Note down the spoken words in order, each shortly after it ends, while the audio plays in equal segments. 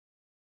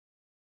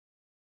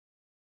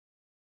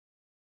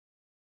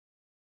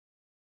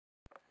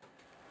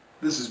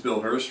This is Bill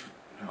Hurst.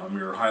 I'm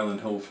your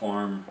Highland Hill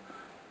Farm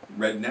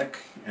redneck,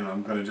 and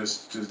I'm going to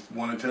just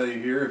want to tell you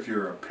here, if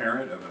you're a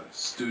parent of a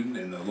student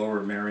in the lower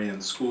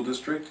Merion school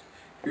district,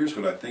 here's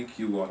what I think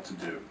you ought to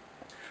do.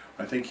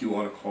 I think you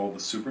ought to call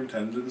the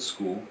superintendent of the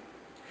school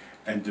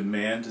and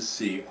demand to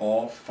see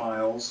all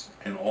files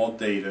and all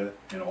data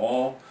and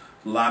all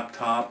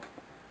laptop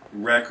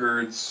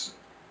records,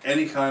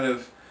 any kind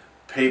of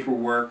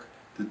paperwork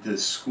that the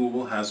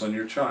school has on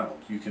your child.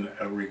 You can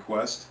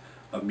request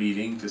a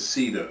meeting to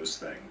see those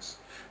things.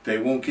 They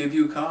won't give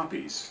you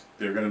copies.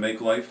 They're going to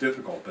make life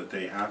difficult, but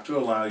they have to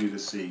allow you to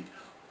see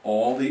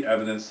all the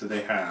evidence that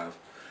they have,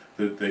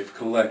 that they've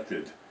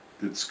collected,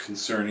 that's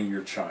concerning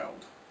your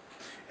child.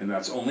 And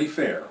that's only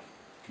fair.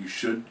 You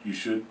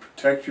should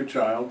protect your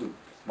child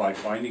by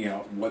finding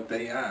out what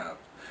they have.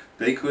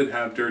 They could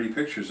have dirty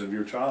pictures of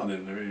your child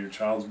in your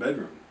child's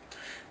bedroom.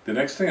 The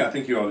next thing I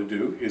think you ought to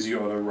do is you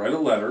ought to write a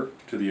letter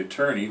to the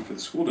attorney for the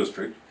school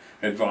district,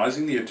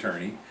 advising the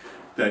attorney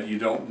that you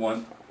don't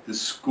want the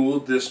school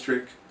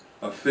district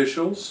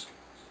officials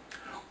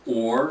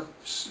or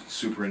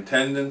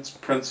superintendents,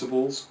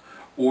 principals,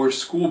 or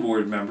school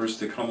board members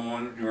to come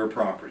on your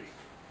property.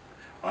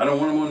 I don't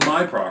want them on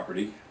my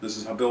property. This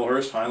is Bill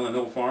Hurst, Highland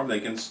Hill Farm. They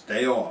can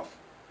stay off.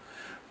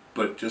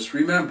 But just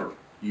remember,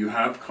 you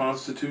have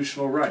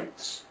constitutional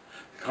rights.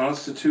 The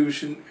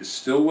Constitution is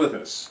still with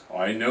us.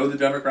 I know the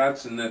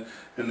Democrats and the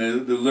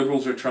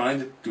liberals are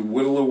trying to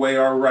whittle away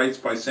our rights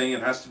by saying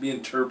it has to be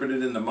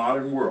interpreted in the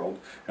modern world.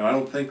 And I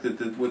don't think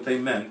that what they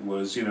meant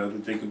was,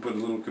 that they can put a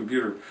little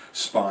computer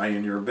spy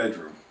in your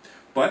bedroom.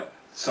 But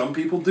some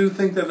people do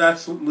think that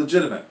that's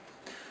legitimate.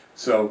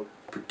 So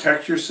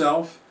protect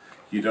yourself.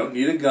 You don't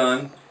need a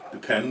gun. The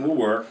pen will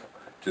work.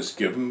 Just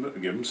give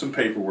them some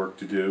paperwork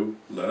to do.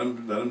 Let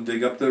them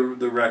dig up the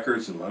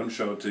records and let them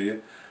show it to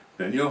you.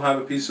 Then you'll have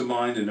a peace of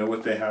mind and know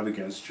what they have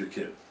against your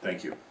kid.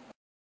 Thank you.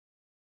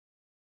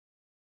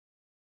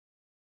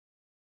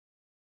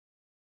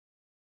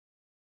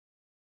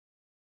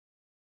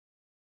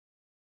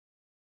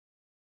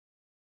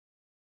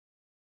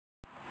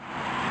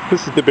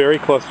 This is the berry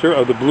cluster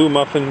of the blue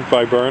muffin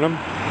viburnum.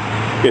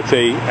 It's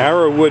a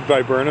arrowwood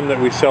viburnum that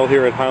we sell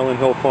here at Highland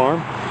Hill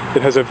Farm.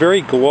 It has a very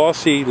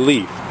glossy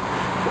leaf.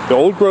 The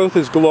old growth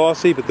is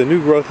glossy, but the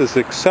new growth is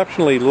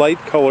exceptionally light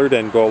colored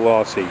and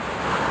glossy.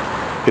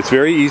 It's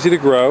very easy to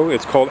grow.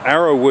 It's called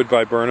arrowwood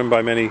viburnum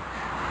by many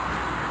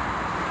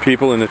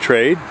people in the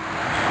trade.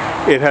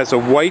 It has a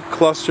white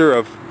cluster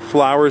of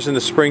flowers in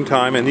the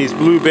springtime and these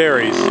blue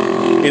berries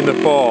in the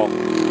fall.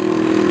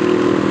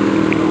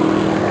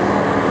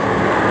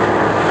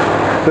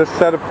 This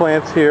set of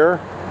plants here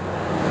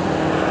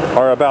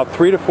are about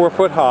 3 to 4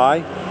 foot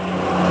high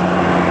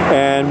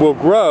and will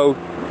grow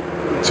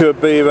to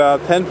be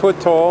about 10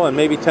 foot tall and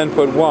maybe 10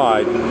 foot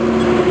wide.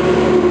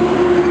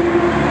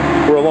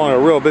 We're along a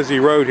real busy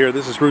road here.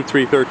 This is Route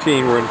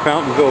 313. We're in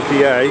Fountainville,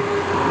 PA.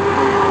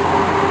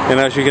 And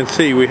as you can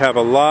see, we have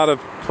a lot of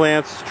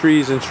plants,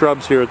 trees, and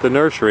shrubs here at the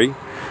nursery,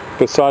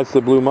 besides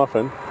the blue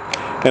muffin.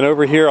 And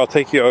over here, I'll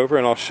take you over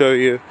and I'll show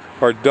you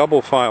our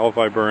double file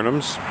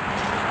viburnums.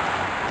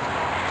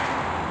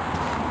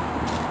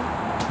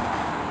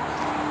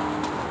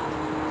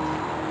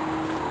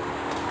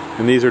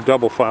 And these are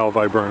double file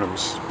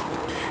viburnums.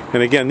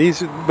 And again,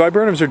 these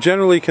viburnums are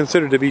generally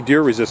considered to be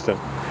deer resistant.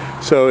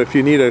 So if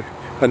you need a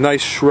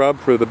nice shrub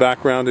for the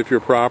background of your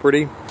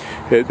property,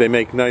 they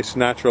make nice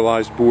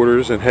naturalized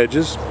borders and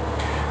hedges.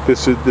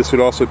 This would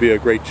also be a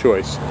great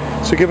choice.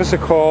 So give us a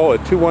call at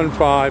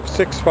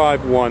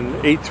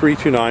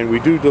 215-651-8329.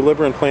 We do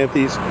deliver and plant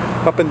these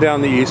up and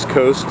down the East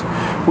Coast.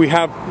 We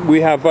have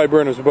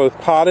viburnums both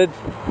potted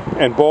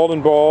and balled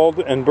and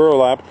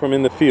burlapped from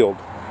in the field.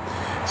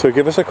 So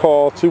give us a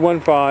call,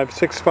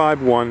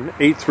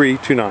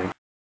 215-651-8329.